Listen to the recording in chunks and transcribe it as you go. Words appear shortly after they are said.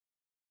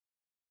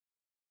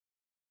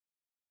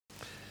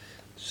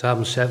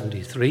Psalm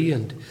 73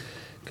 and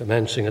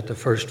commencing at the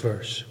first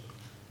verse.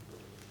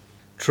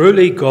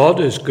 Truly God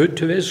is good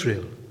to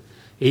Israel,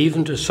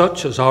 even to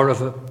such as are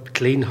of a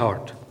clean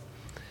heart.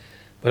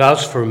 But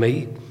as for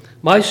me,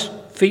 my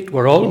feet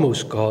were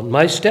almost gone,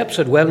 my steps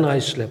had well nigh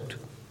slipped,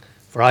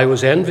 for I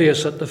was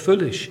envious at the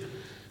foolish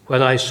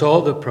when I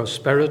saw the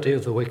prosperity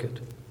of the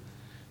wicked.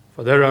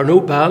 For there are no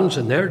bands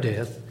in their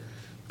death,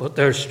 but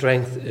their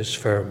strength is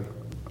firm.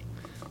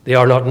 They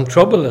are not in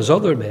trouble as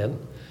other men,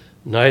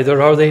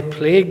 neither are they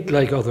plagued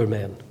like other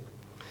men.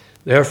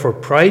 Therefore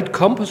pride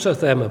compasseth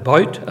them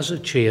about as a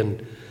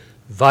chain,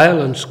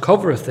 violence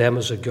covereth them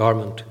as a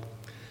garment.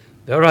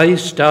 Their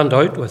eyes stand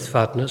out with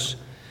fatness,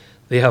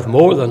 they have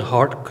more than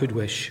heart could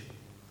wish.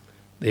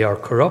 They are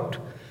corrupt,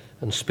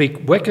 and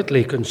speak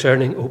wickedly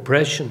concerning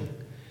oppression.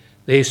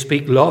 They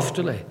speak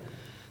loftily,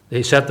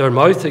 they set their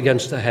mouth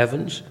against the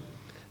heavens,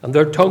 and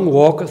their tongue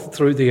walketh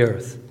through the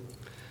earth.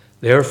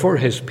 Therefore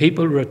his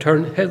people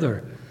return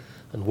hither,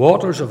 and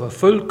waters of a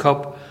full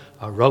cup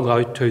are wrung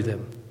out to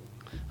them.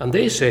 And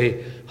they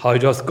say, how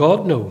doth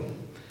God know?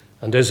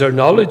 And is there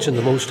knowledge in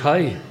the Most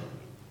High?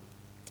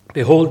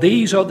 Behold,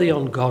 these are the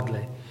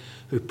ungodly,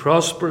 who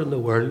prosper in the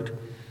world,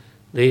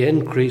 they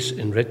increase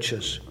in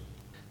riches.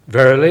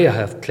 Verily, I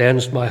have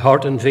cleansed my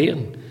heart in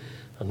vain,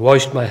 and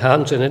washed my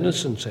hands in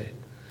innocency.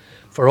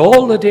 For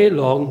all the day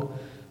long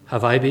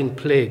have I been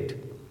plagued,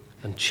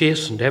 and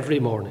chastened every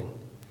morning.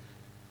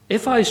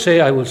 If I say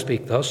I will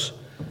speak thus,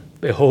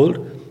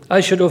 behold, I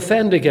should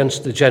offend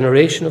against the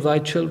generation of thy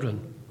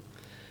children.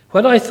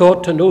 When I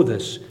thought to know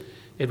this,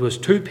 it was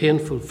too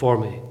painful for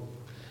me.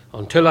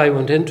 Until I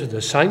went into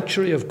the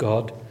sanctuary of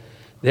God,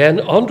 then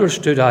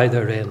understood I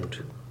their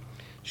end.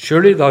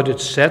 Surely thou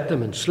didst set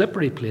them in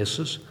slippery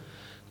places,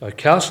 thou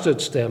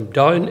castedst them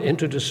down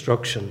into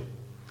destruction.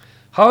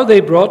 How are they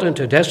brought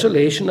into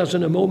desolation as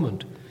in a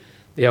moment?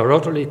 They are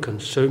utterly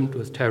consumed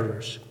with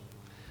terrors.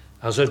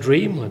 As a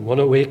dream when one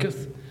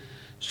awaketh,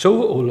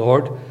 so, O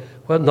Lord,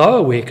 when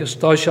thou awakest,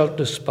 thou shalt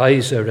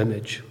despise their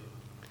image.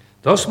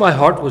 Thus my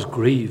heart was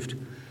grieved,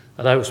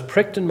 and I was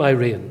pricked in my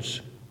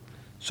reins.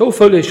 So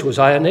foolish was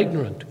I and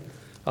ignorant.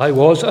 I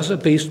was as a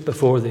beast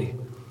before thee.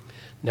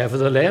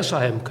 Nevertheless,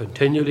 I am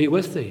continually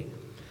with thee.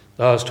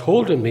 Thou hast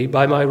holden me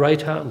by my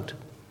right hand.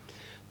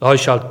 Thou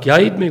shalt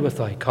guide me with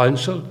thy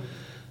counsel,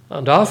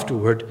 and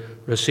afterward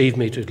receive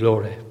me to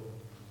glory.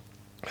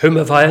 Whom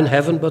have I in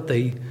heaven but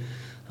thee?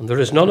 And there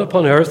is none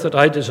upon earth that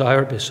I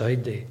desire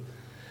beside thee.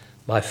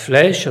 My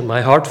flesh and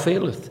my heart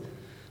faileth,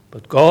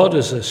 but God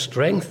is the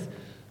strength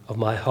of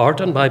my heart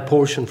and my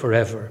portion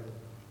forever.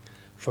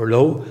 For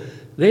lo,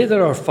 they that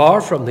are far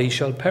from thee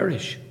shall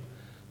perish.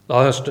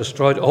 Thou hast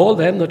destroyed all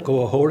them that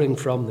go a-whoring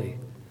from thee.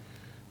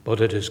 But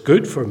it is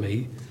good for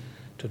me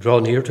to draw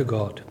near to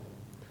God.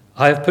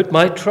 I have put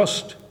my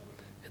trust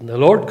in the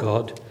Lord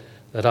God,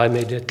 that I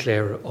may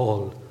declare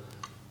all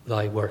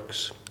thy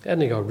works.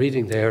 Ending our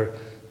reading there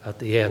at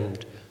the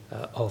end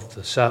of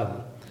the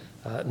psalm.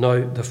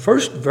 Now, the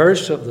first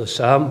verse of the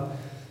psalm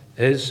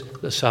is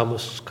the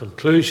psalmist's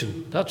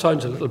conclusion. That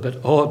sounds a little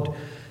bit odd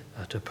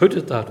to put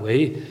it that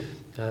way,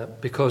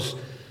 because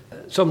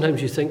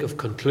sometimes you think of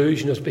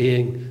conclusion as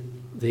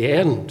being the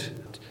end.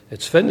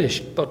 It's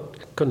finished,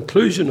 but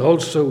conclusion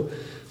also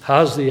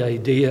has the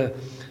idea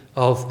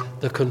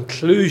of the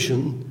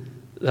conclusion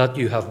that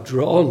you have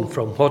drawn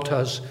from what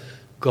has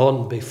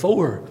gone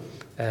before.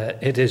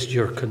 It is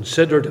your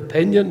considered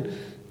opinion.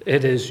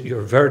 It is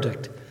your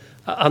verdict.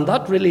 And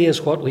that really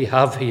is what we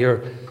have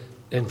here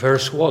in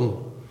verse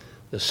 1.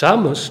 The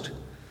psalmist,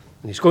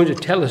 and he's going to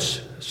tell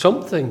us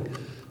something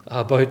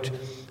about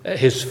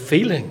his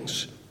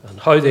feelings and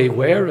how they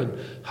were and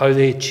how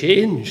they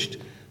changed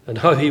and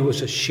how he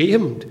was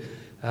ashamed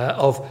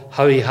of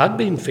how he had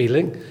been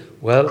feeling.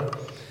 Well,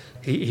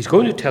 he's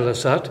going to tell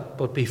us that,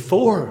 but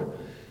before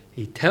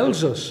he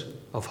tells us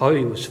of how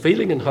he was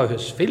feeling and how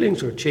his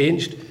feelings were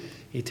changed,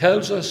 he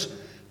tells us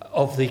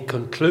of the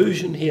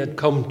conclusion he had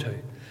come to.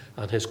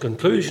 And his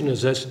conclusion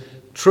is this: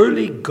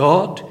 truly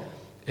God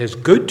is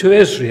good to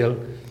Israel,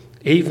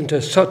 even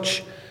to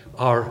such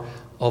are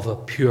of a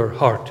pure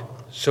heart.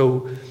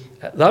 So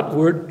that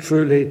word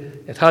truly,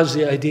 it has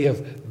the idea of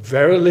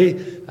verily,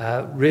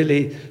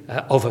 really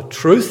of a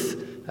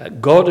truth.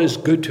 God is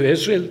good to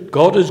Israel.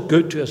 God is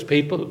good to his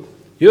people.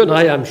 You and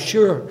I, I'm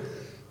sure,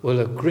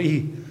 will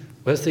agree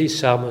with the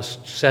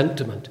psalmist's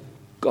sentiment.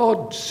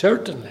 God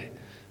certainly,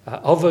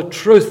 of a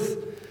truth,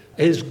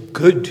 is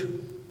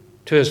good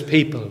to his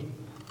people.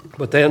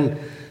 But then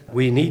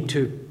we need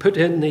to put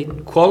in the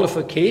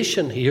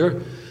qualification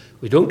here.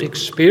 We don't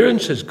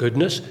experience his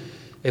goodness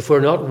if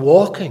we're not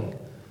walking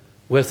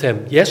with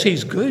him. Yes,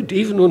 he's good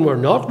even when we're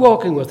not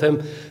walking with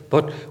him,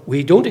 but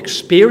we don't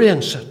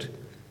experience it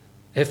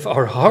if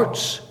our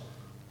hearts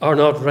are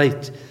not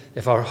right,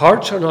 if our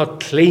hearts are not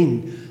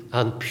clean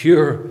and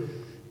pure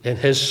in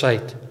his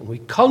sight. And we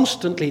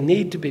constantly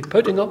need to be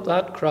putting up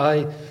that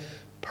cry,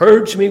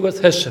 purge me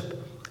with hyssop,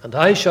 and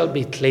I shall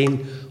be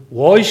clean.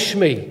 Wash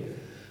me,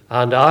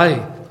 and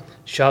I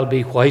shall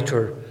be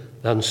whiter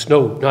than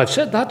snow. Now, I've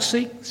said that's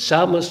the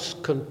psalmist's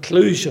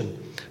conclusion.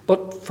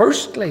 But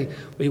firstly,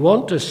 we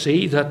want to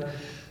see that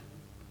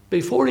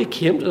before he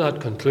came to that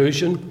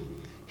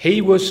conclusion, he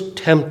was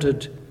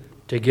tempted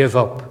to give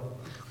up.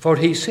 For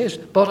he says,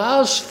 but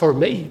as for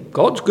me,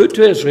 God's good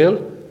to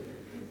Israel,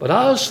 but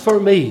as for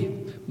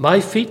me, my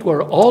feet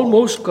were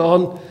almost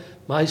gone,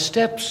 my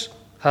steps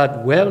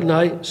had well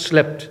nigh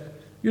slipped.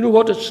 You know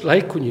what it's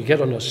like when you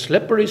get on a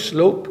slippery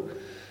slope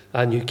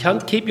and you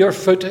can't keep your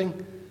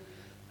footing,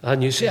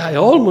 and you say, I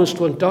almost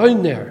went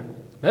down there,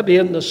 maybe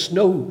in the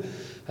snow,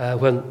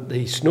 when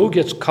the snow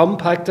gets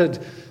compacted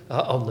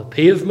on the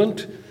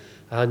pavement,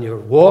 and you're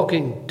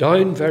walking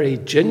down very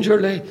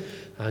gingerly,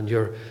 and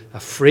you're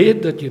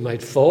afraid that you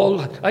might fall.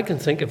 I can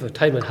think of a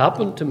time it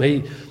happened to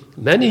me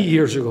many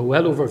years ago,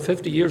 well over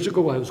 50 years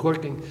ago. I was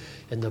working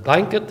in the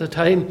bank at the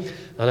time,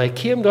 and I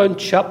came down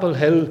Chapel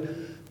Hill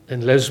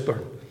in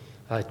Lisburn.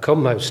 I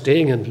was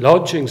staying in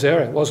lodgings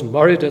there. I wasn't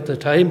married at the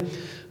time,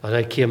 and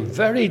I came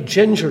very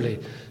gingerly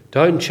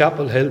down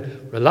Chapel Hill,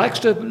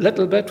 relaxed a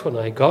little bit when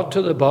I got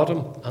to the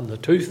bottom, and the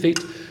 2 feet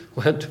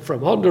went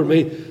from under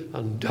me,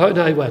 and down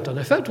I went. And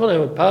I felt when I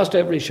went past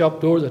every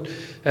shop door that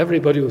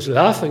everybody was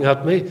laughing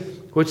at me,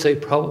 which they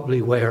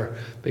probably were,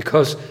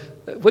 because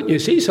when you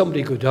see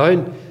somebody go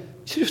down,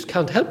 you just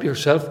can't help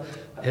yourself.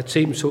 It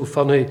seems so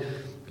funny,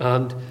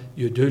 and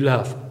you do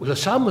laugh. Well, the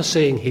psalmist is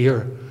saying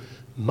here,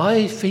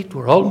 my feet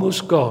were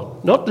almost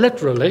gone. Not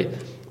literally.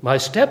 My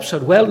steps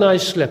had well nigh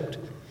slipped.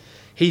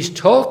 He's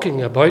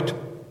talking about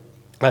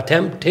a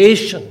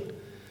temptation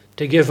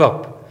to give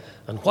up.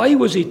 And why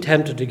was he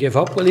tempted to give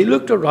up? Well, he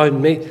looked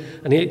around him,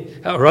 and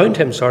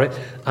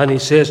he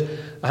says,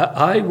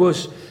 I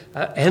was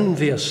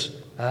envious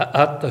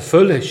at the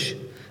foolish.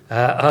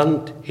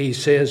 And he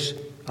says,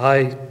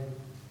 I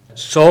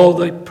saw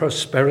the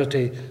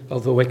prosperity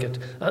of the wicked.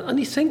 And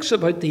he thinks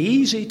about the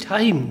easy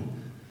time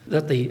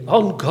that the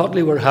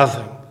ungodly were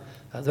having.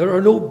 There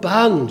are no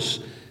bands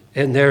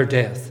in their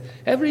death.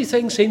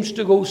 Everything seems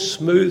to go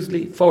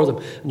smoothly for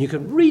them. And you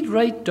can read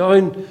right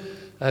down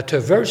to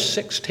verse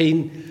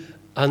 16,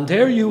 and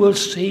there you will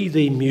see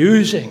the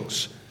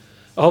musings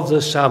of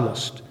the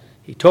psalmist.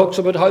 He talks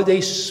about how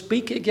they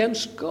speak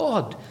against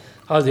God,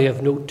 how they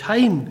have no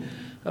time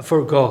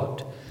for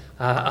God.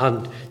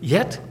 And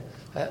yet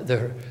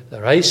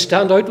their eyes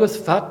stand out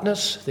with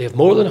fatness. They have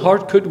more than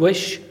heart could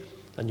wish.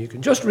 And you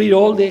can just read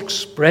all the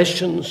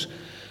expressions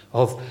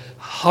of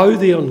how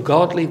the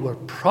ungodly were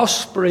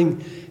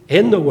prospering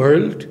in the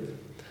world.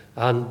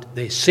 And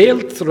they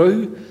sailed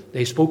through.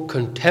 They spoke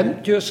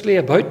contemptuously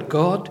about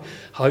God.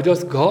 How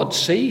doth God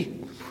see?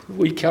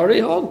 We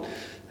carry on.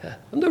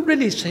 And they're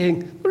really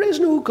saying, there is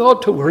no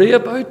God to worry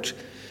about.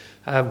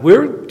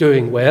 We're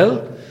doing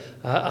well,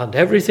 and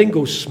everything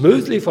goes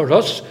smoothly for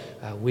us.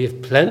 We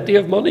have plenty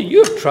of money.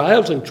 You have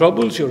trials and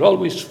troubles. You're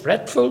always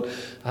fretful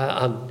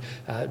and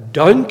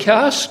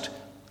downcast.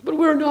 But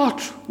we're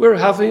not. We're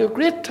having a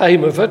great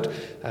time of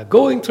it,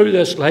 going through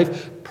this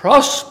life,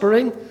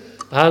 prospering,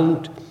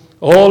 and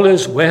all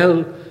is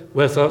well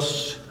with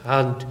us,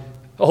 and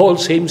all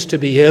seems to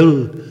be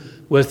ill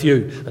with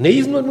you. And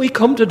even when we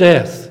come to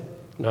death,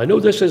 and I know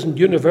this isn't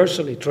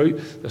universally true,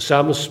 the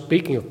psalmist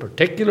speaking of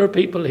particular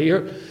people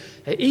here,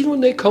 even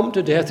when they come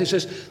to death, he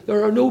says,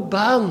 there are no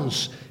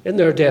bands in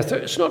their death.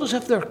 It's not as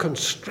if they're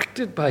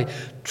constricted by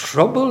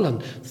trouble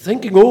and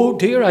thinking, oh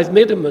dear, I've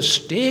made a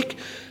mistake.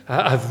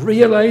 I've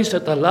realized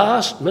at the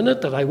last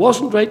minute that I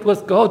wasn't right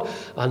with God,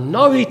 and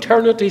now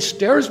eternity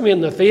stares me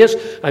in the face.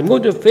 I'm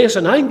going to face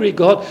an angry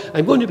God.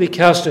 I'm going to be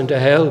cast into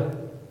hell.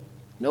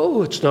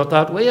 No, it's not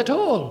that way at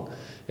all.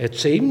 It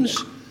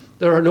seems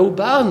there are no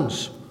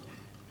bands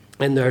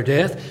in their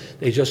death.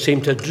 They just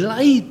seem to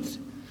glide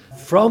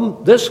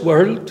from this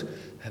world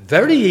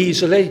very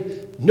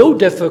easily, no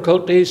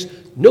difficulties,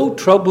 no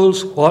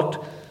troubles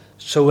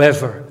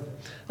whatsoever.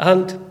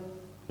 And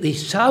the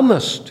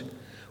psalmist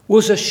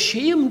was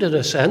ashamed, in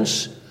a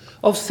sense,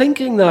 of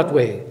thinking that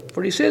way.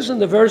 For he says in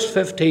the verse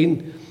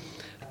 15,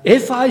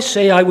 if I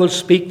say I will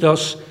speak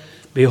thus,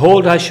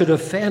 behold, I should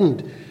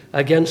offend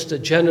against the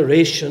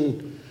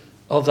generation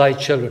of thy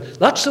children.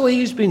 That's the way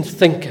he's been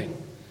thinking.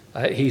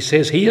 He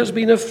says he has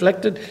been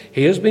afflicted,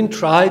 he has been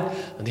tried,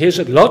 and he has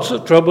had lots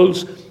of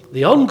troubles.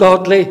 The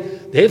ungodly,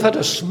 they've had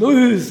a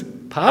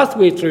smooth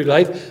pathway through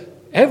life.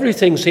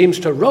 Everything seems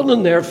to run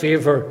in their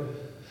favour.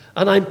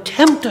 And I'm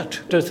tempted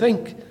to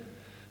think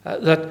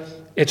that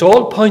it's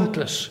all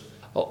pointless.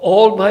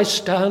 All my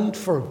stand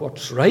for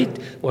what's right,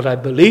 what I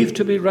believe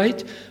to be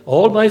right,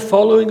 all my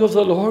following of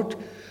the Lord,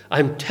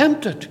 I'm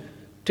tempted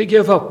to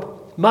give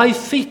up. My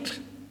feet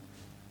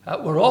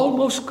were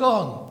almost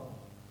gone.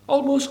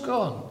 Almost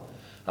gone.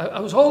 I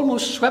was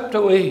almost swept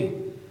away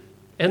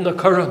in the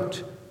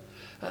current.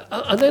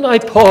 And then I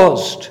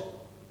paused,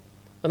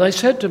 and I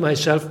said to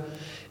myself,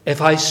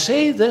 if I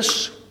say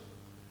this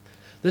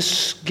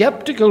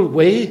skeptical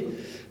way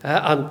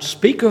and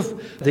speak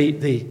of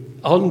the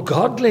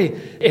ungodly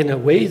in a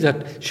way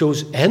that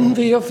shows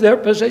envy of their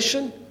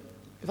position,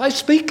 if I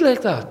speak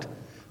like that,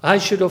 I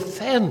should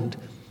offend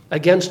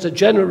against a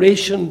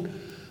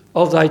generation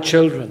of thy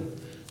children.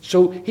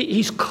 So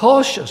he's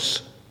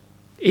cautious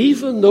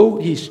Even though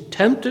he's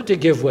tempted to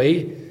give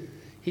way,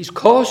 he's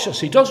cautious.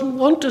 He doesn't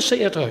want to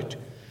say it out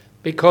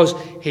because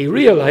he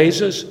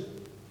realizes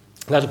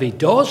that if he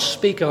does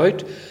speak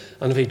out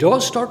and if he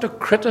does start to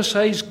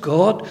criticize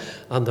God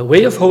and the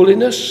way of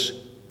holiness,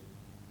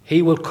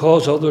 he will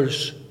cause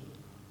others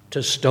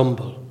to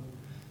stumble.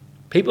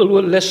 People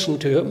will listen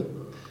to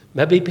him.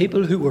 Maybe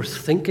people who were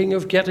thinking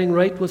of getting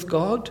right with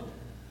God,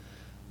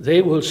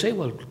 they will say,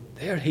 well,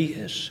 there he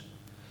is.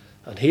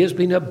 And he has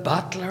been a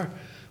battler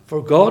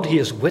for God. He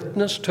has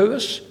witnessed to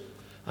us.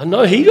 And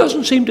now he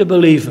doesn't seem to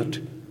believe it.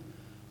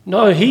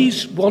 Now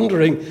he's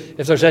wondering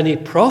if there's any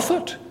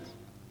profit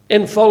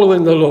in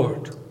following the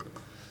Lord.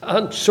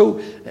 And so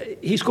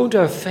he's going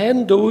to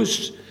offend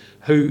those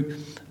who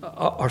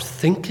are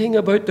thinking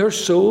about their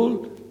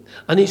soul.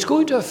 And he's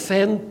going to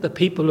offend the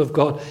people of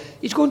God.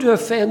 He's going to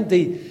offend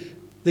the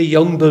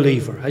young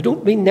believer. I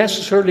don't mean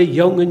necessarily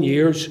young in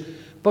years,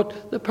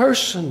 but the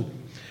person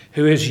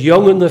who is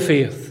young in the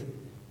faith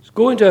is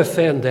going to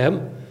offend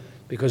them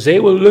because they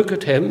will look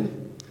at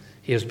him.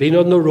 He has been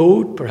on the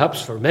road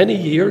perhaps for many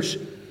years,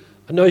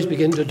 and now he's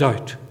beginning to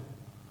doubt.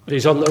 But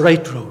he's on the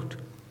right road,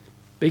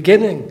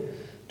 beginning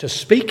to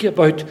speak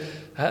about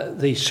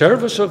the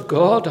service of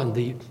God and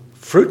the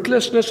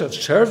fruitlessness of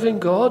serving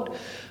God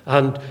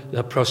and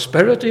the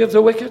prosperity of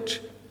the wicked.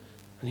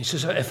 And he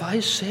says, if I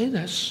say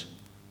this,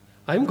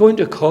 I'm going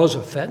to cause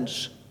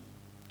offense.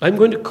 I'm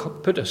going to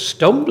put a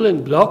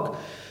stumbling block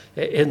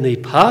in the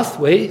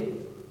pathway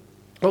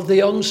of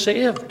the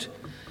unsaved.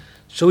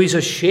 So he's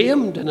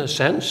ashamed, in a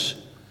sense,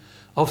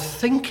 of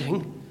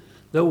thinking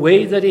the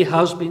way that he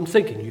has been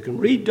thinking. You can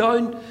read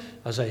down,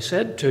 as I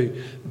said,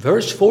 to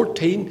verse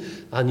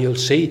 14, and you'll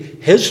see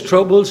his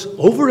troubles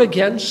over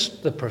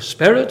against the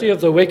prosperity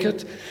of the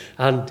wicked,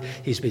 and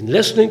he's been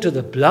listening to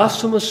the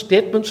blasphemous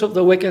statements of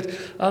the wicked,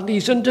 and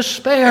he's in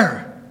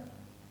despair.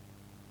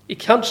 He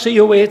can't see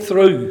a way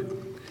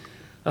through,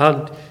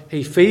 and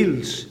he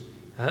feels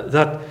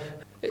that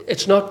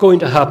it's not going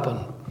to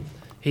happen.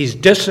 He's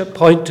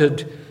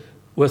disappointed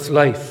with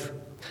life,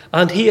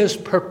 and he is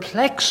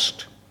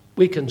perplexed,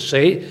 we can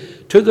say,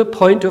 to the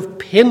point of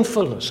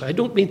painfulness. I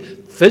don't mean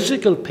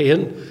physical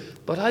pain,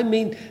 but I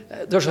mean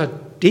there's a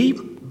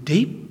deep,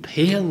 deep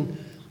pain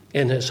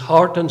in his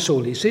heart and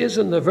soul. He says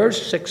in the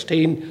verse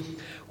 16,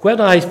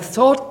 when I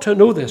thought to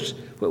know this,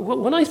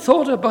 when I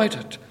thought about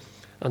it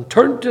and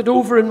turned it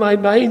over in my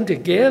mind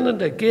again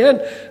and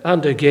again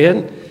and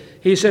again,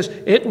 he says,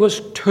 it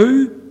was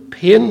too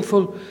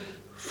painful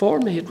for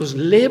me. It was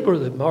labour,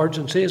 the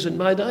margin says, in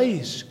mine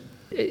eyes.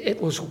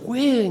 It was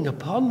weighing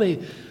upon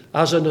me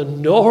as an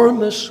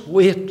enormous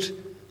weight,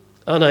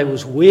 and I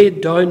was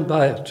weighed down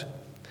by it.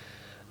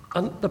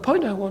 And the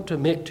point I want to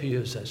make to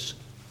you is this.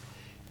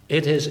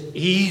 It is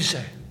easy,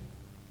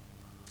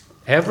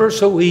 ever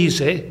so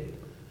easy,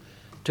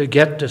 to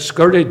get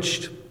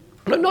discouraged.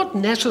 Not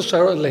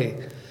necessarily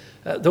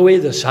the way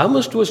the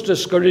psalmist was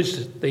discouraged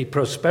at the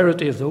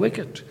prosperity of the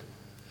wicked.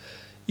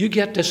 You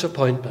get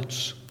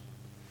disappointments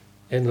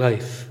in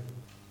life.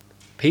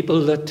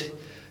 People that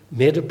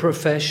made a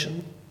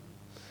profession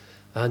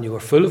and you were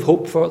full of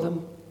hope for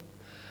them,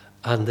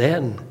 and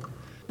then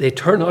they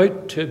turn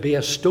out to be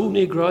a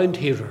stony ground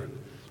hearer.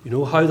 You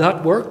know how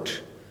that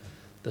worked?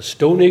 The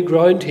stony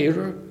ground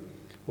hearer,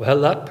 well,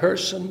 that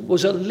person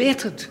was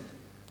elated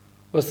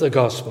with the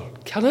gospel.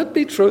 Can it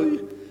be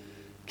true?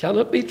 Can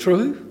it be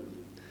true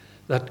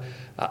that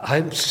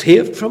I'm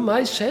saved from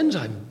my sins?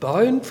 I'm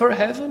bound for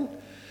heaven.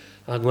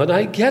 And when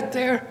I get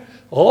there,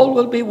 all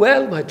will be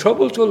well. My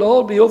troubles will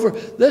all be over.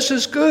 This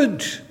is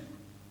good.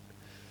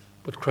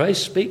 But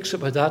Christ speaks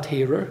about that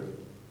hearer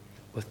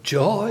with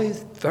joy,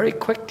 very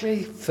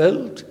quickly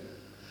filled.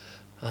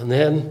 And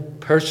then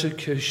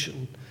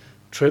persecution,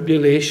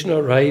 tribulation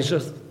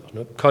ariseth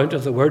on account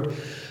of the word.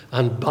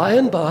 And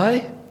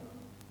by,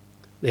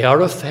 they are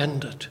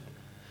offended.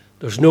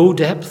 There's no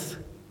depth.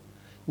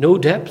 No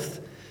depth.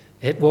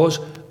 It was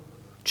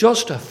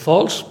just a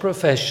false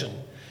profession.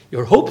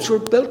 Your hopes were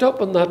built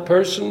up on that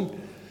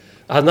person,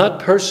 and that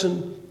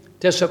person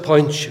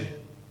disappoints you.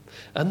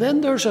 And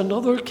then there's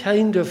another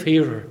kind of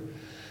hearer,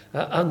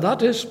 and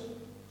that is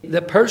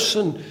the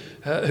person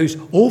who's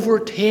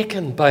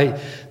overtaken by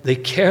the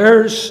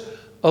cares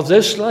of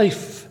this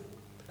life.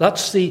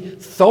 That's the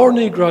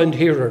thorny ground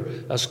hearer,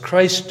 as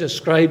Christ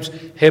describes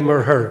him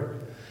or her.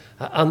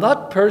 And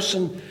that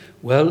person,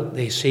 well,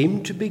 they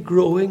seem to be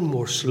growing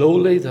more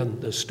slowly than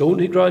the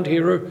stony ground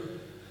hearer,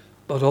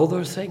 but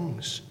other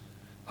things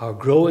are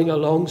growing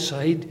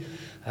alongside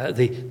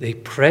the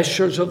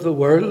pressures of the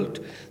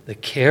world, the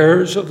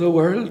cares of the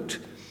world,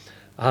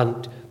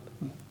 and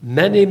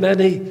many,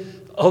 many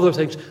other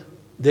things.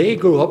 They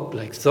grow up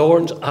like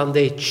thorns and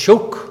they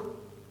choke.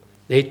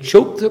 They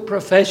choke the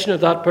profession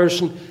of that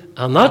person,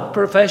 and that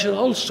profession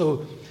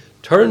also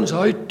turns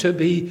out to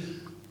be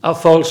a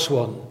false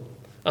one.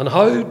 And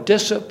how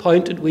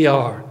disappointed we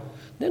are.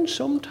 Then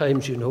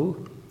sometimes,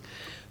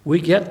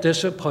 we get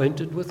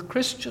disappointed with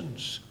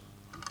Christians.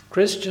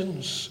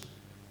 Christians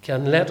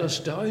can let us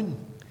down.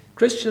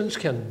 Christians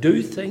can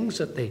do things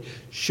that they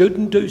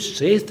shouldn't do,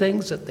 say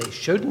things that they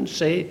shouldn't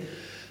say.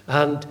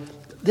 And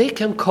they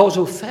can cause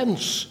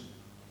offense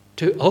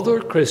to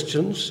other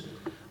Christians,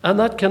 and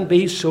that can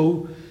be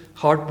so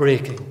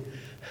heartbreaking.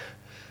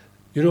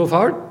 You know, if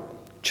our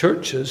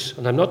churches,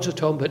 and I'm not just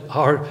talking about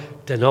our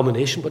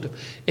denomination, but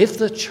if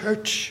the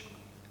church,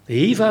 the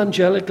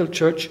evangelical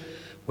church,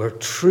 were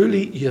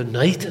truly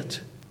united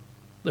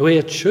the way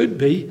it should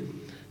be,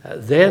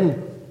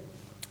 then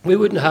we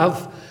wouldn't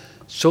have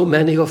so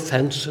many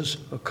offences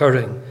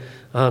occurring.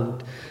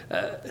 And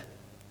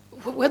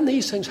when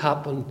these things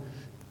happen,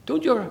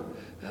 don't your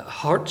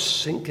hearts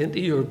sink into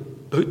your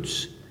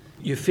boots?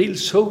 You feel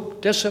so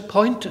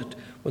disappointed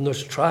when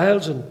there's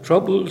trials and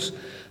troubles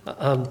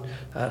and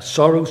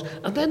sorrows.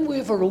 And then we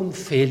have our own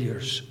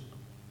failures.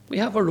 We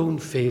have our own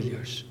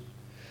failures.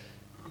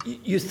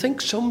 You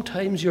think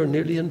sometimes you're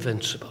nearly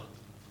invincible.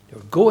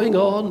 You're going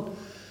on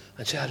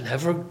and say, I'll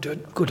never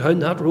go down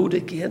that road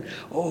again.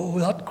 Oh,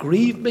 that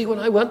grieved me when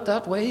I went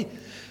that way,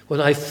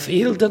 when I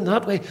failed in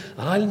that way,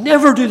 and I'll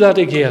never do that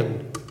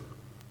again.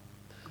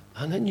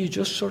 And then you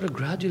just sort of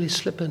gradually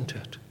slip into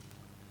it.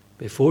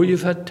 Before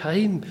you've had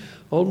time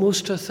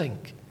almost to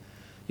think,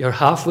 you're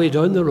halfway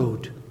down the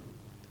road,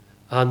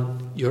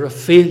 and you're a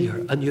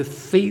failure, and you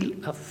feel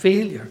a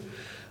failure.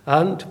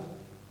 And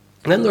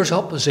then there's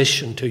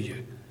opposition to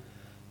you,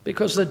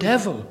 because the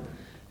devil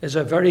is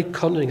a very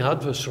cunning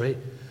adversary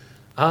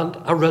and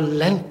a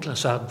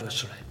relentless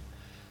adversary.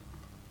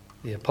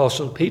 The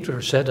Apostle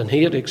Peter said, and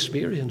he had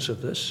experience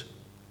of this,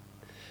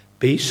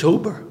 be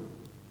sober,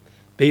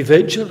 be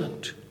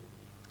vigilant.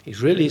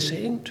 He's really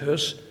saying to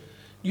us,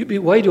 you be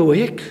wide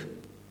awake,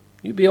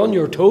 you be on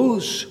your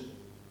toes,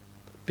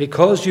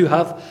 because you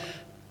have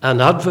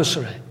an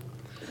adversary.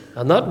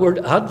 And that word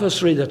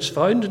adversary that's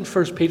found in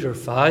 1 Peter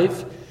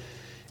 5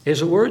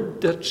 is a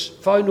word that's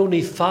found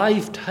only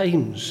 5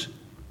 times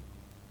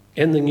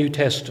in the New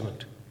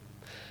Testament.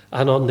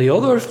 And on the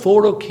other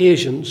 4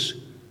 occasions,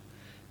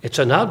 it's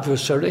an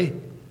adversary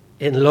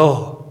in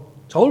law.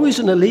 It's always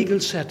in a legal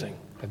setting.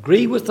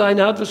 Agree with thine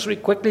adversary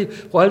quickly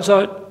whilst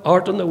thou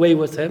art on the way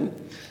with him,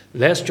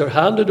 lest you're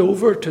handed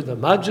over to the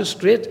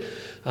magistrate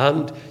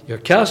and you're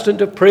cast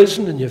into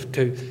prison and you have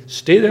to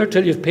stay there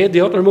till you've paid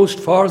the uttermost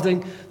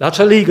farthing. That's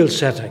a legal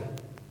setting.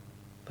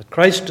 But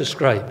Christ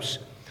describes.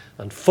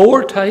 And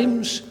 4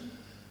 times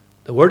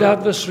the word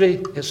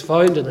adversary is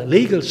found in a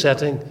legal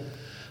setting.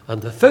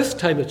 And the 5th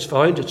time it's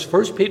found, it's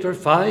 1 Peter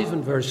 5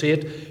 and verse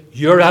 8,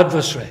 your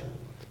adversary.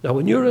 Now,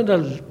 when you're in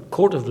a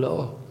court of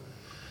law,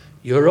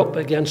 you're up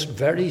against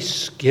very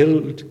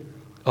skilled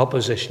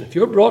opposition. If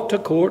you're brought to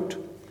court,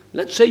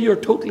 let's say you're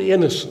totally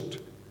innocent,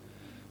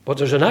 but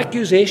there's an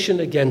accusation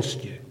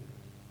against you.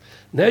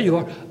 There you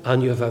are,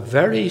 and you have a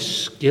very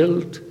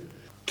skilled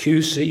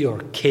QC or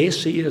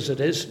KC as it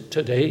is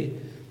today,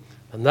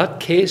 and that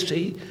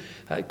KC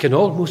can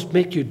almost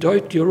make you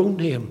doubt your own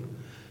name.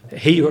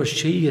 He or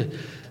she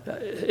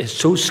is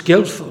so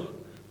skillful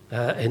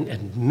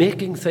in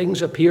making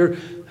things appear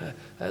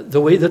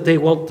the way that they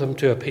want them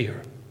to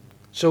appear.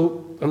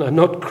 So, and I'm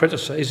not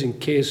criticizing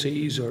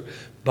KCs or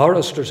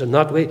barristers in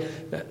that way.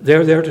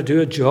 They're there to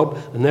do a job,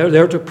 and they're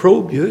there to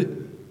probe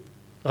you,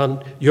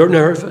 and you're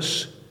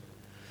nervous.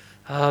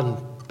 And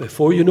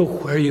before you know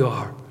where you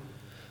are,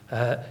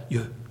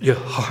 you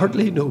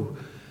hardly know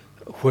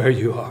where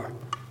you are.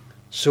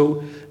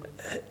 So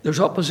there's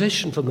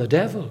opposition from the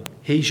devil.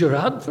 He's your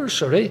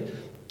adversary,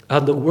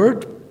 and the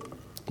word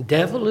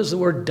devil is the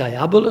word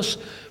diabolos,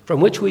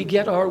 from which we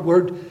get our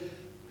word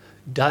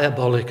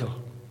diabolical.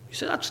 You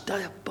say, that's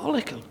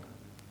diabolical.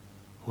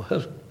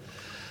 Well,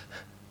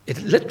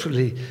 it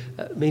literally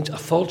means a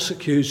false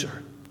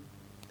accuser.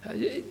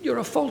 You're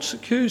a false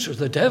accuser.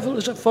 The devil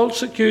is a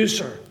false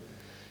accuser.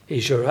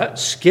 He's your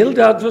skilled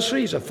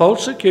adversary. He's a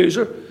false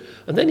accuser.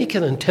 And then he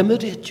can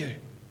intimidate you.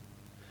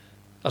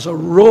 As a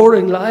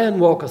roaring lion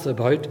walketh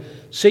about,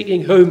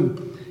 seeking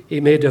whom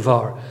he may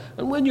devour.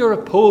 And when you're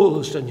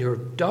opposed and you're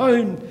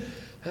down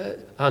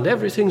and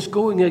everything's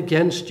going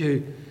against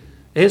you,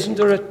 isn't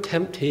there a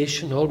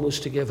temptation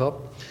almost to give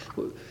up?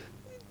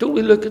 Don't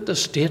we look at the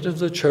state of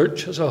the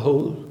church as a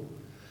whole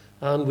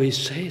and we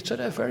say it's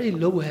at a very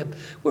low ebb?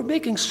 We're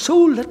making so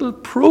little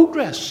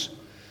progress.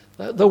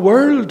 The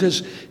world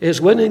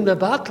is winning the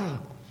battle,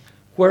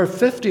 where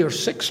 50 or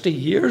 60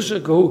 years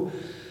ago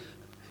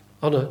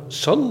on a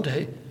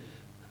Sunday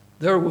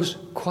there was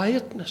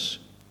quietness.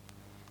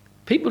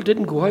 People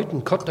didn't go out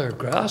and cut their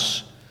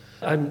grass.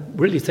 I'm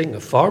really thinking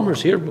of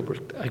farmers here,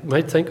 but I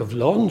might think of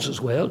lawns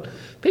as well.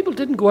 People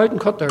didn't go out and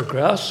cut their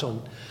grass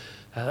on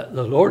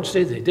the Lord's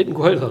Day. They didn't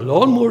go out with a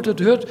lawnmower to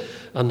do it,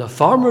 and the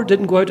farmer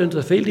didn't go out into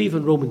the field.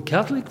 Even Roman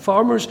Catholic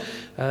farmers,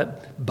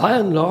 by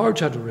and large,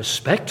 had a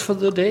respect for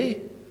the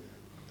day.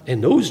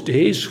 In those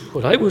days,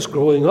 when I was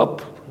growing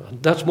up,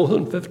 and that's more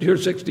than 50 or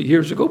 60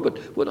 years ago, but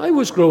when I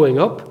was growing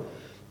up,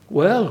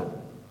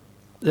 well,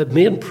 the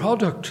main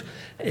product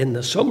in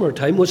the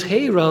summertime was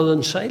hay rather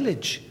than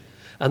silage.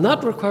 And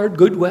that required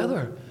good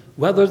weather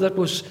that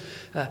was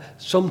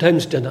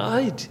sometimes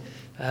denied.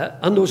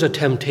 And there was a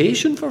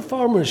temptation for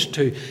farmers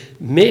to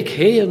make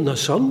hay on the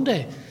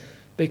Sunday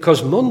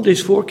because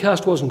Monday's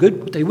forecast wasn't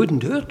good, but they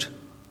wouldn't do it.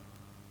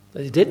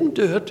 They didn't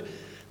do it.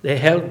 They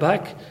held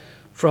back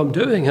from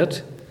doing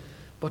it.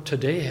 But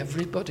today,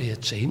 everybody,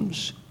 it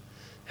seems,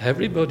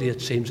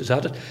 is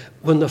at it.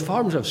 When the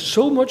farmers have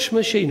so much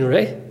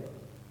machinery,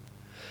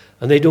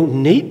 and they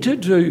don't need to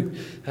do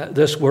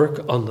this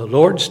work on the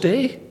Lord's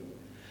Day,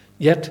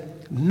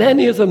 yet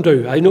many of them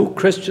do. I know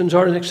Christians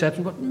are an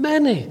exception, but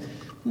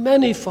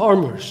many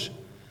farmers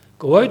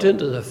go out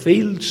into the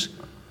fields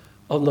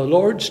on the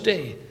Lord's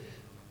Day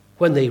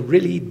when they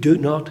really do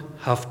not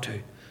have to.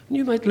 And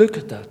you might look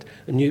at that,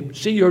 and you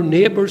see your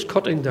neighbours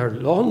cutting their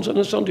lawns on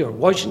a Sunday or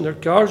washing their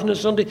cars on a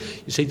Sunday.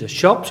 You see the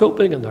shops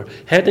opening and they're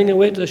heading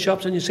away to the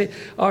shops, and you say,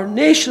 our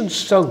nation's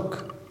sunk.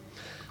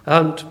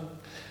 And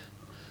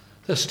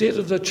the state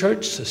of the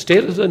church, the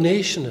state of the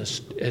nation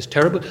is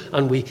terrible.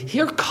 And we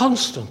hear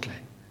constantly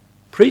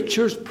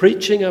preachers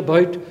preaching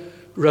about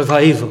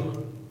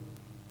revival.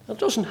 That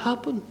doesn't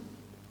happen.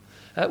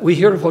 We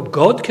hear of what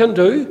God can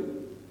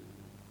do,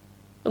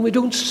 and we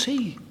don't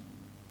see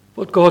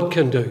what God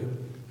can do.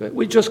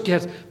 We just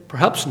get,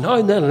 perhaps now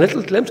and then, a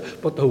little glimpse,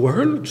 but the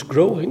world's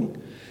growing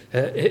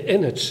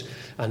in its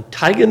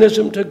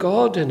antagonism to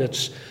God, in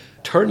its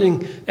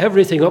turning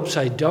everything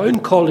upside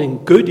down,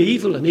 calling good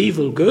evil and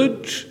evil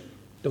good.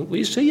 Don't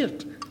we see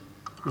it?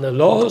 In the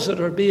laws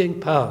that are being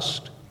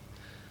passed.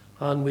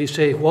 And we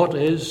say, what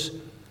is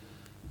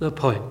the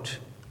point?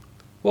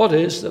 What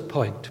is the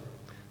point?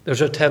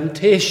 There's a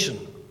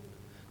temptation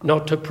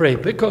not to pray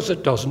because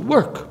it doesn't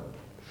work.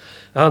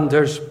 And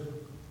there's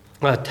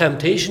a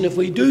temptation, if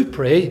we do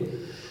pray,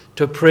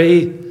 to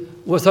pray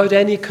without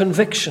any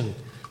conviction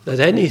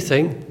that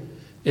anything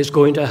is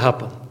going to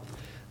happen.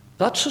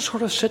 That's the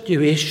sort of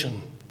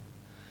situation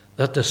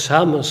that the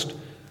psalmist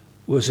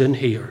was in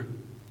here.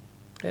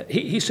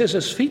 He says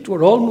his feet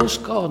were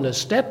almost gone, his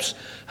steps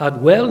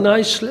had well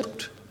nigh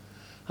slipped.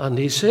 And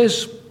he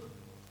says,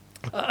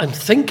 I'm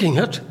thinking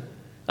it,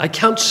 I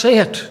can't say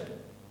it.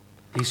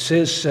 He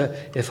says,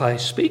 if I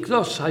speak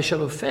thus, I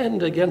shall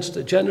offend against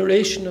the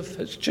generation of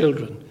his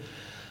children.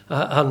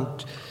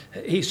 And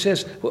he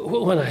says,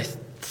 when I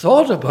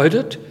thought about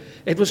it,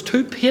 it was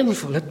too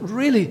painful. It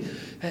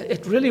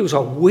really was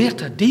a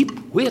weight, a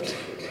deep weight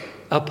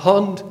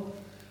upon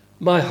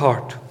my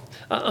heart.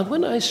 And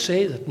when I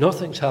say that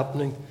nothing's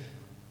happening,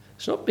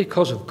 it's not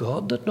because of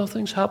God that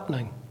nothing's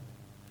happening.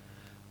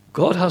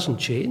 God hasn't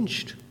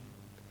changed.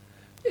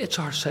 It's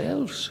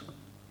ourselves.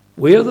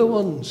 We're the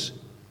ones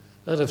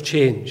that have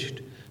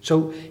changed.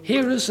 So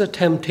here is the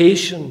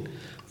temptation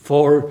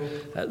for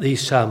the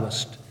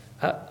psalmist.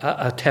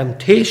 A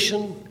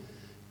temptation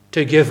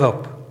to give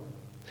up.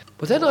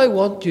 But then I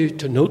want you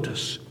to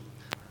notice,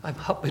 I'm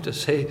happy to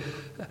say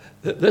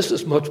that this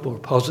is much more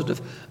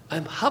positive.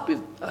 I'm happy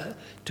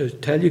to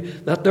tell you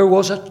that there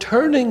was a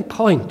turning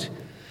point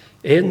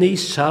in the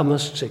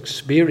psalmist's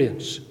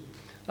experience.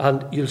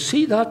 And you'll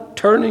see that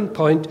turning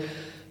point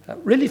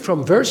really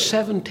from verse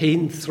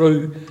 17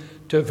 through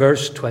to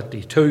verse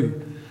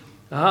 22.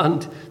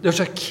 And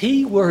there's a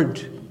key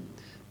word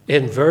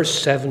in verse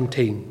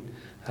 17.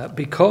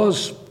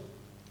 Because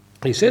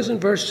he says in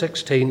verse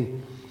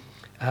 16,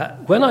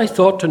 when I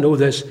thought to know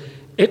this,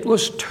 it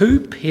was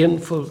too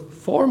painful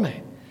for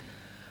me.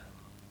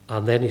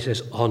 And then he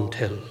says,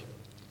 until.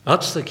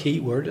 That's the key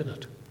word in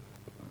it.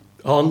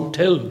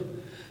 Until.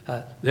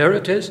 There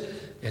it is.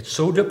 It's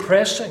so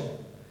depressing.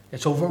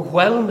 It's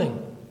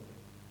overwhelming.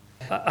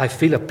 I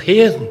feel a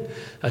pain,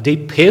 a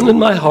deep pain in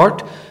my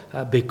heart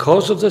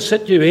because of the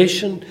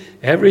situation.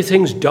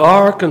 Everything's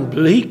dark and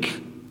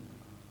bleak.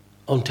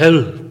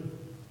 Until.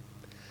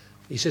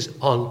 He says,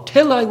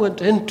 until I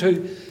went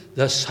into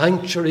the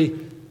sanctuary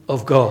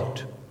of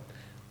God.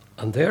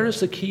 And there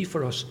is the key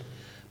for us,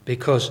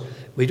 because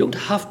we don't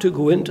have to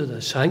go into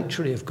the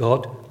sanctuary of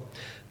God.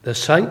 The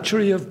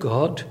sanctuary of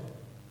God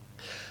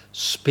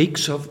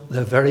speaks of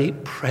the very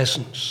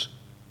presence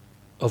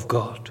of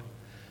God.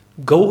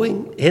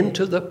 Going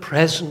into the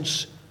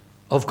presence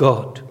of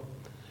God.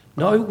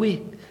 Now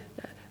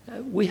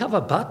we have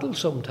a battle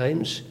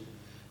sometimes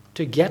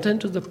to get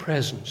into the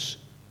presence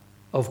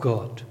of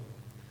God.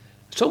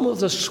 Some of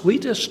the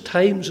sweetest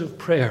times of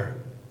prayer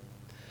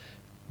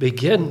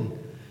begin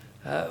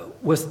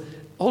with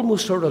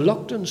almost a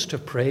reluctance to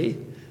pray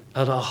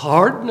and a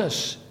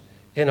hardness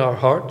in our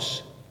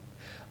hearts.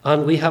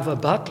 And we have a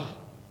battle.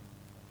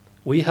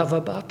 We have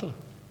a battle.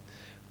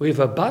 We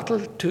have a battle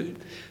to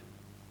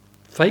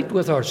fight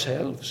with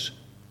ourselves,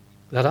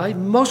 that I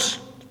must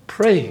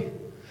pray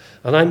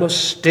and I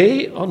must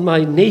stay on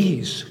my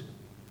knees.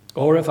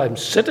 Or if I'm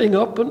sitting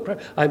up and pray,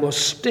 I must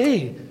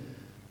stay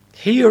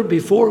here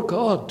before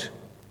God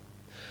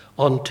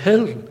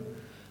until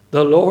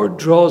the Lord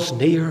draws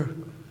near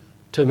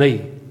to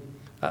me.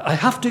 I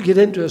have to get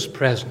into his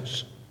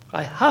presence.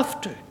 I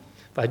have to.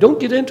 If I don't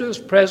get into his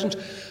presence,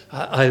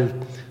 I'll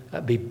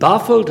be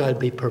baffled, I'll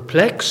be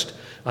perplexed,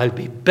 I'll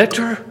be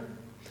bitter,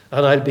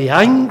 and I'll be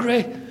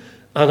angry,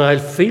 and I'll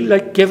feel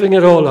like giving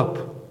it all up.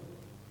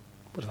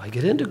 But if I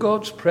get into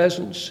God's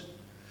presence,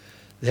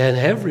 then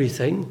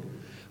everything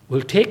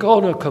will take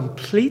on a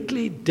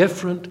completely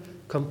different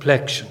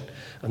complexion.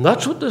 And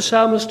that's what the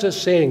psalmist is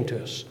saying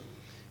to us.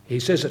 He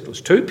says, it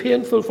was too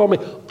painful for me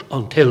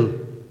until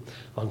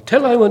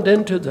I went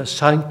into the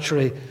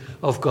sanctuary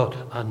of God.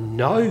 And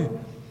now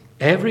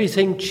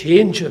everything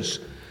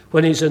changes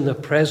when he's in the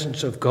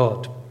presence of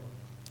God.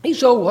 He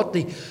saw what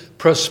the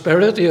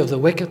prosperity of the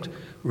wicked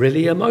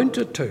really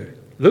amounted to.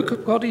 Look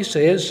at what he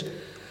says.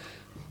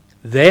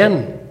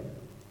 Then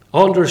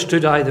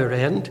understood I their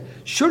end.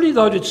 Surely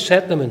thou didst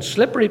set them in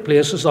slippery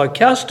places. Thou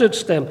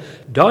castedst them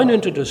down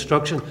into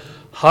destruction.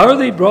 How are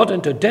they brought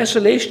into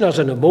desolation as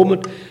in a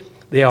moment?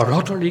 They are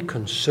utterly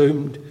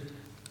consumed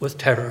with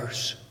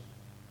terrors.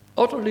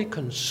 Utterly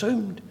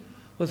consumed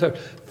with terror.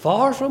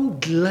 Far from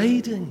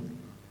gliding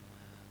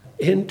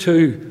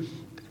into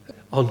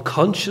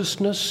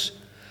unconsciousness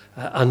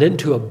and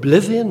into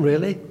oblivion,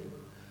 really,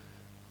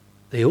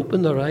 they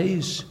open their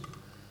eyes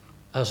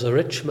as the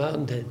rich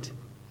man did,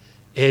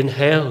 in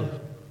hell,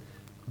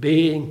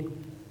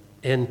 being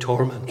in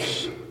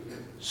torments.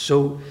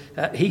 So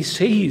he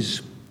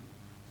sees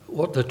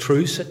what the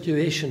true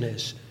situation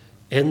is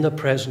in the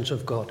presence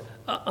of God.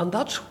 And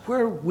that's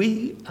where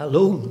we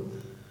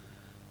alone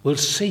will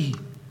see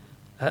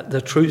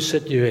the true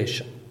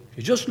situation.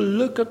 You just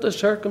look at the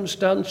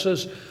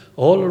circumstances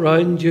all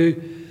around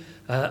you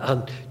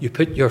and you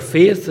put your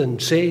faith in,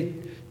 say,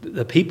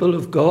 the people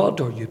of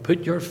God, or you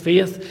put your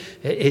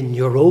faith in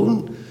your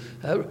own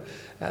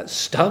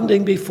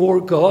standing before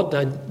God.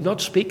 I'm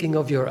not speaking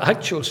of your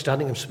actual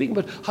standing, I'm speaking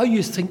about how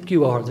you think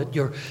you are, that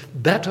you're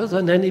better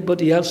than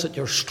anybody else, that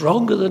you're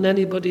stronger than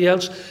anybody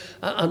else.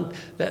 And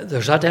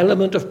there's that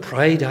element of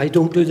pride. I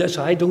don't do this,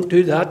 I don't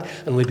do that.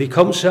 And we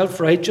become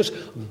self-righteous.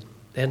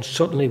 Then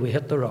suddenly we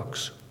hit the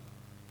rocks.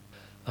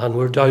 And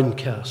we're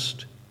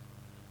downcast,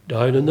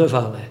 down in the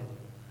valley,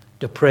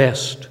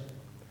 depressed.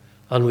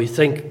 And we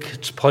think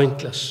it's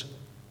pointless.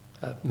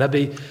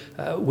 Maybe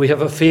we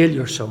have a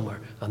failure somewhere,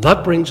 and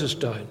that brings us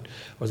down.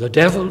 Or the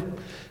devil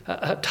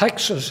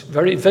attacks us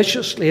very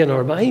viciously in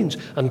our minds,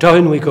 and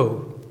down we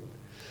go.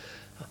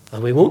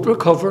 And we won't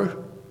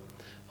recover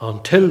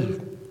until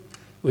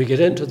we get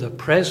into the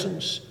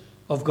presence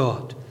of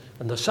God.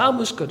 And the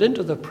psalmist got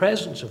into the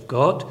presence of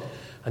God,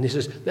 and he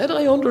says, then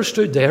I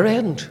understood their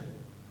end.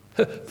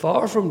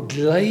 Far from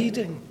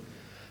gliding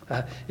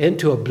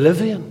into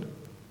oblivion,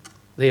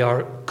 they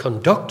are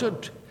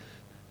conducted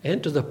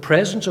into the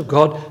presence of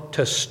God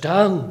to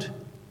stand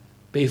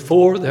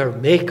before their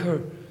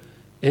Maker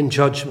in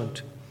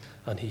judgment.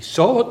 And he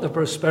saw what the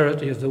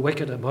prosperity of the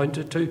wicked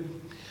amounted to.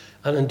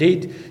 And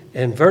indeed,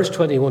 in verse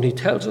 21, he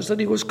tells us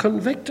that he was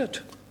convicted.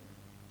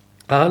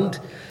 And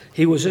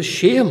he was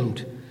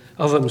ashamed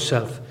of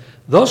himself.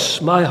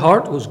 Thus my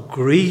heart was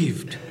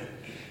grieved,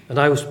 and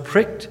I was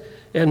pricked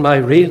in my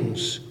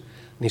reins.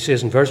 And he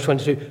says in verse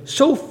 22,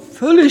 so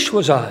foolish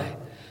was I,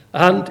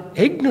 and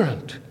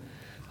ignorant.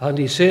 And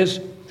he says,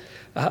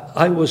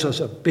 I was as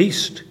a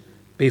beast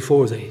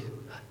before thee.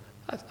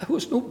 I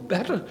was no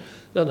better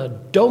than a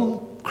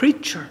dumb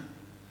creature,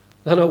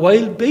 than a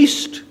wild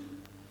beast.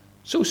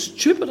 So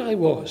stupid I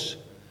was.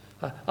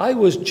 I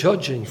was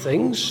judging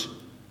things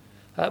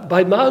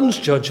by man's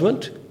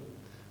judgment.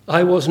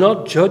 I was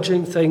not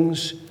judging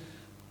things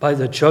by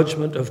the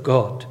judgment of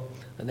God.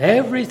 And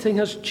everything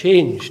has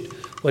changed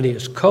when he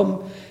has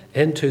come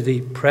into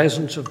the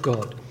presence of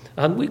God.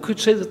 And we could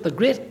say that the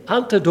great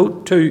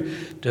antidote to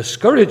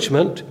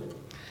discouragement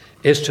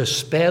is to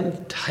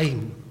spend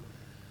time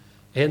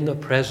in the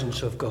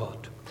presence of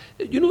God.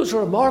 You know, it's a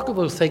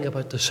remarkable thing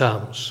about the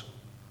Psalms.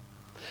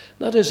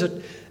 That is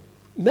that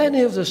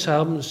many of the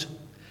Psalms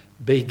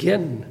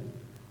begin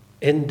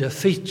in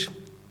defeat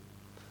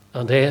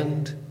and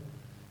end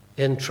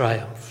in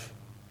triumph.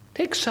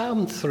 Take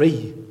Psalm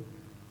 3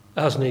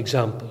 as an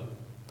example.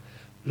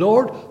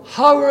 Lord,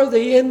 how are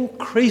they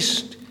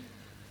increased,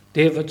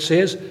 David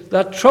says,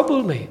 that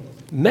trouble me?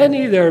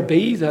 Many there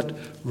be that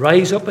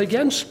rise up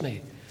against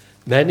me.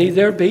 Many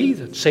there be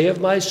that say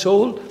of my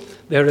soul,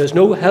 there is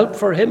no help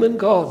for him in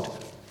God.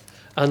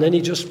 And then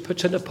he just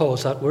puts in a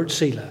pause, that word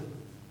Selah.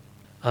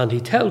 And he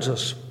tells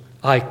us,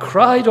 I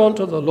cried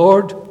unto the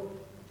Lord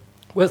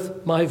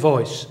with my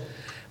voice,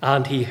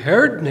 and he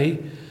heard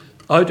me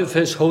out of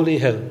his holy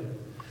hill.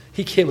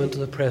 He came into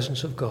the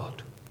presence of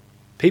God.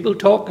 People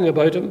talking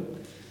about him,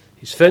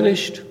 he's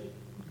finished.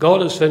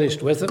 God is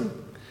finished with him.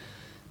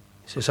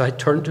 He says, I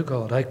turned to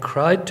God. I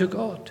cried to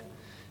God.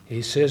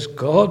 He says,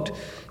 God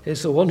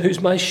is the one who's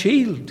my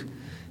shield.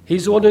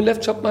 He's the one who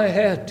lifts up my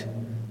head.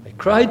 I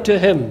cried to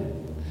him.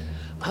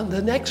 And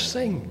the next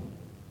thing,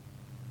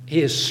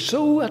 he is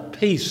so at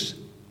peace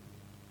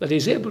that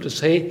he's able to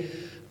say,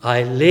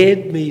 I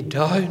laid me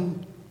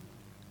down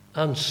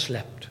and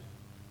slept.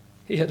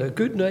 He had a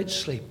good night's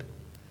sleep.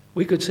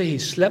 We could say he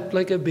slept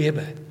like a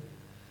baby,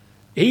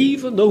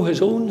 even though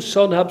his own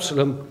son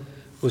Absalom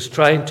was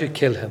trying to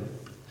kill him.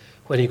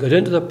 When he got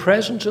into the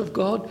presence of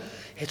God,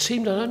 it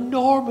seemed an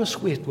enormous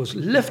weight was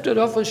lifted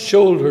off his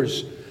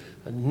shoulders.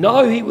 And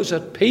now he was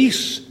at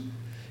peace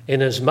in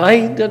his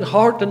mind and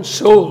heart and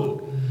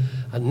soul.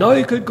 And now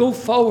he could go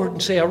forward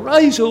and say,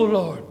 arise, O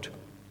Lord.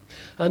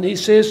 And he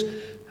says,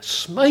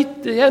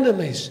 smite the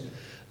enemies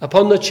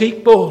upon the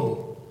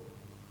cheekbone.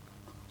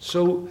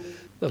 So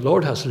The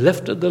Lord has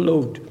lifted the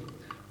load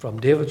from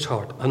David's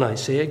heart. And I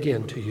say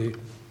again to you,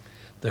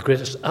 the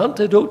greatest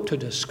antidote to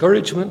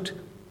discouragement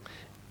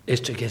is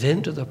to get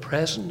into the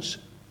presence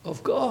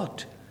of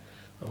God.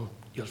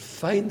 You'll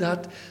find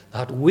that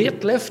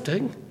weight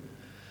lifting,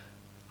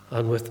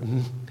 and with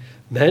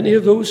many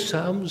of those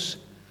psalms,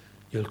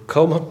 you'll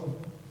come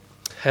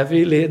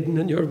heavy laden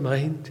in your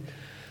mind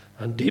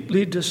and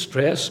deeply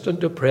distressed and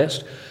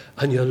depressed,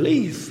 and you'll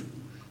leave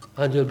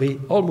and you'll be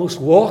almost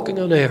walking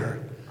on air.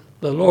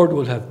 The Lord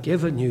will have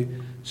given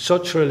you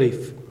such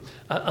relief.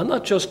 And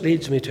that just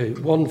leads me to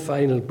one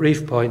final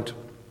brief point.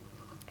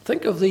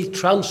 Think of the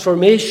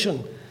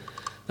transformation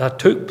that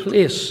took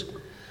place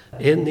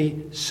in the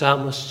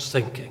psalmist's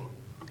thinking.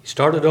 He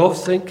started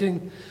off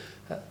thinking,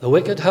 the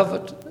wicked have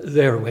it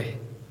their way,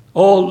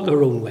 all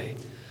their own way.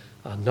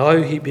 And now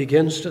he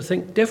begins to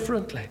think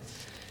differently.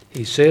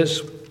 He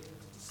says,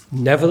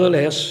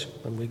 nevertheless,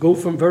 and we go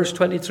from verse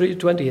 23 to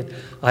 28,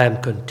 I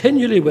am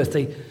continually with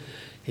thee.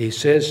 He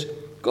says,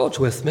 God's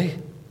with me.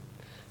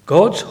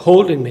 God's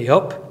holding me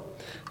up.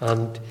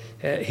 And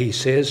he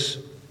says,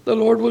 the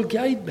Lord will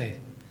guide me.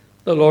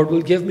 The Lord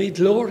will give me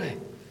glory.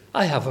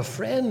 I have a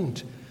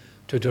friend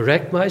to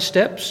direct my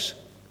steps.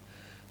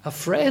 A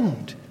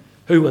friend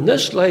who, when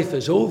this life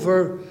is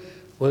over,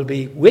 will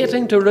be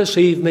waiting to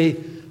receive me.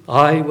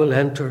 I will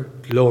enter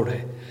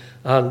glory.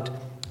 And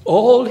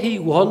all he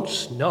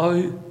wants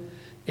now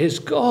is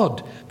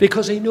God,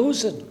 because he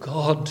knows that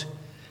God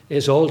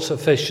is all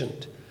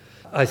sufficient.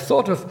 I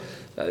thought of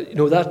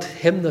that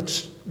hymn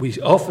that we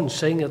often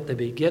sing at the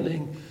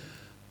beginning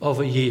of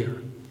a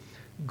year.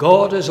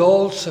 God is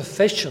all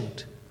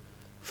sufficient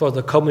for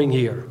the coming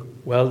year.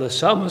 Well, the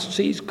psalmist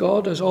sees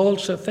God as all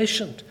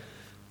sufficient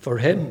for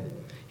him.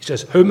 He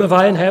says, whom have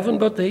I in heaven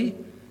but thee?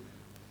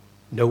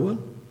 No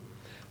one.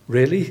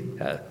 Really?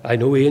 I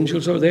know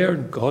angels are there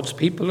and God's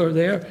people are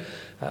there.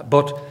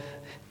 But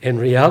in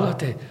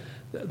reality,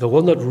 the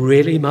one that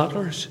really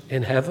matters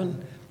in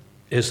heaven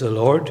is the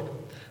Lord.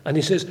 And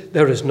he says,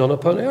 there is none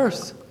upon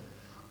earth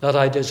that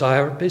I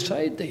desire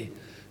beside thee.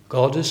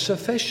 God is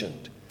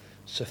sufficient.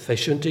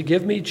 Sufficient to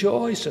give me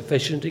joy,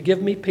 sufficient to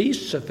give me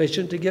peace,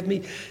 sufficient to give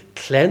me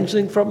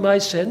cleansing from my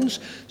sins,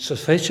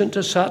 sufficient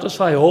to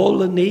satisfy all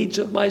the needs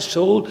of my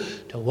soul,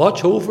 to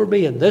watch over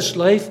me in this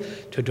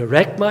life, to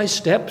direct my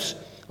steps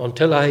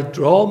until I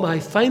draw my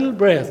final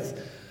breath.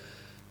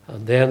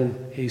 And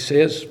then he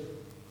says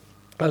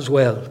as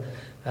well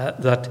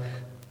that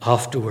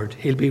afterward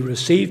he'll be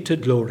received to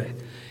glory.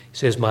 He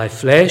says, my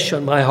flesh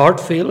and my heart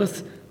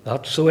faileth.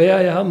 That's the way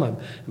I am.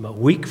 I'm a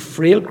weak,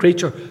 frail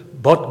creature.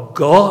 But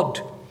God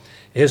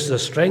is the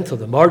strength of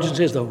the margin,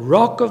 says, the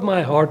rock of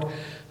my heart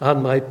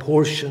and my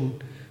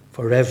portion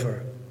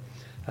forever.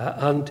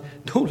 And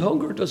no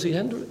longer does he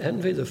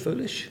envy the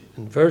foolish.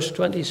 In verse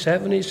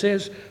 27 he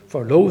says,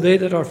 for lo, they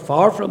that are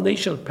far from thee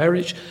shall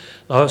perish.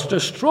 Thou hast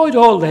destroyed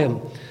all them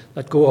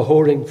that go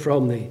a-whoring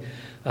from thee.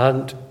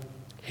 And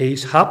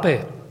he's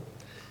happy.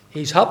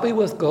 He's happy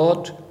with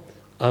God.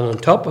 And on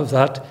top of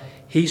that,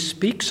 he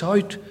speaks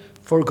out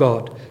for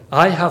God.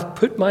 I have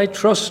put my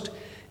trust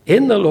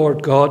in the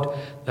Lord God,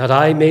 that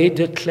I may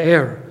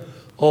declare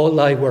all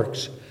thy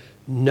works.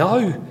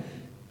 Now,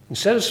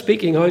 instead of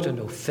speaking out and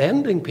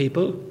offending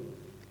people,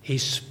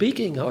 he's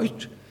speaking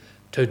out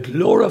to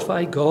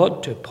glorify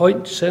God, to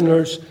point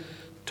sinners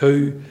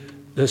to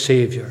the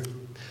Saviour.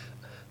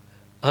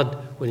 And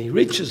when he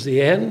reaches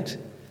the end,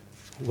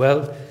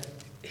 well,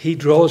 he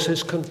draws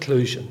his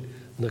conclusion.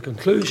 And the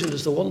conclusion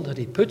is the one that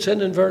he puts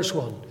in verse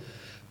 1.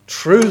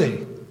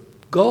 Truly,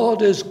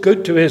 God is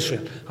good to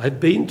Israel.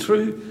 I've been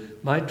through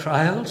my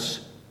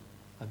trials,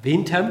 I've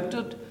been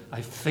tempted,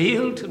 I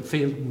failed and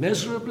failed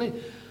miserably.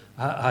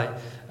 I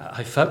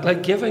felt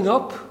like giving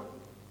up.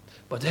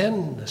 But then,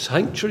 in the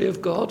sanctuary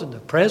of God, in the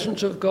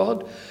presence of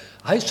God,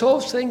 I saw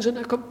things in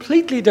a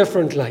completely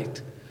different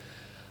light.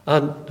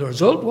 And the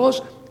result was,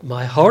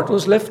 my heart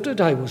was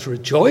lifted, I was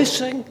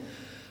rejoicing.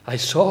 I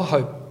saw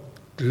how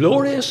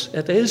glorious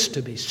it is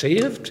to be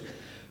saved.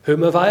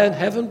 Whom have I in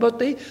heaven but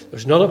thee?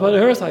 There's none upon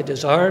earth I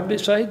desire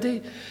beside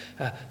thee.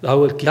 Thou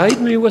wilt guide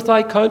me with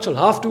thy counsel,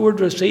 afterward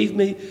receive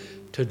me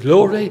to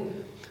glory.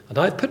 And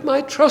I put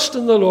my trust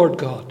in the Lord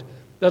God,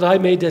 that I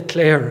may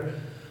declare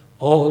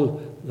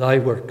all thy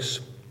works.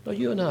 Now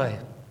you and I,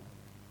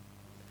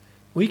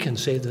 we can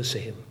say the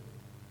same,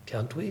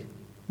 can't we?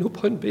 No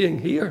point being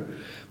here,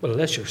 well,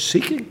 unless you're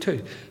seeking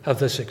to have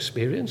this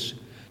experience.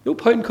 No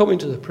point coming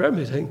to the prayer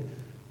meeting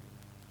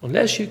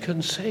unless you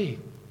can say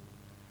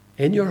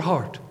in your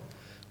heart,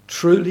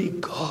 truly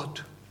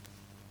God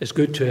is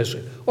good to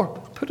Israel. Or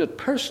put it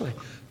personally,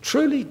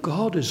 truly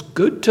God is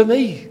good to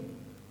me.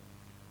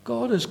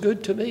 God is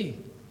good to me.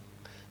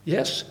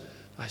 Yes,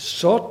 I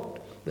sought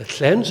the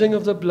cleansing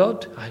of the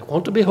blood. I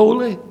want to be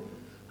holy.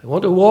 I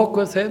want to walk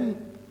with him.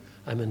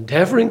 I'm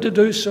endeavouring to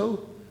do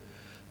so.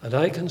 And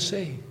I can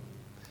say,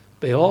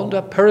 beyond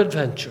a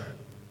peradventure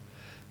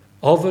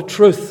of a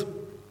truth,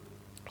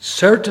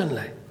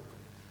 certainly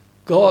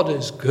God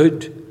is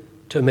good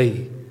to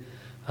me.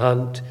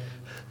 And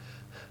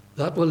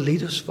that will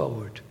lead us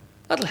forward.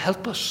 That'll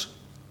help us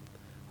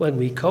when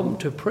we come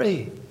to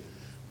pray,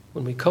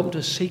 when we come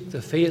to seek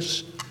the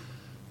face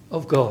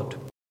of God.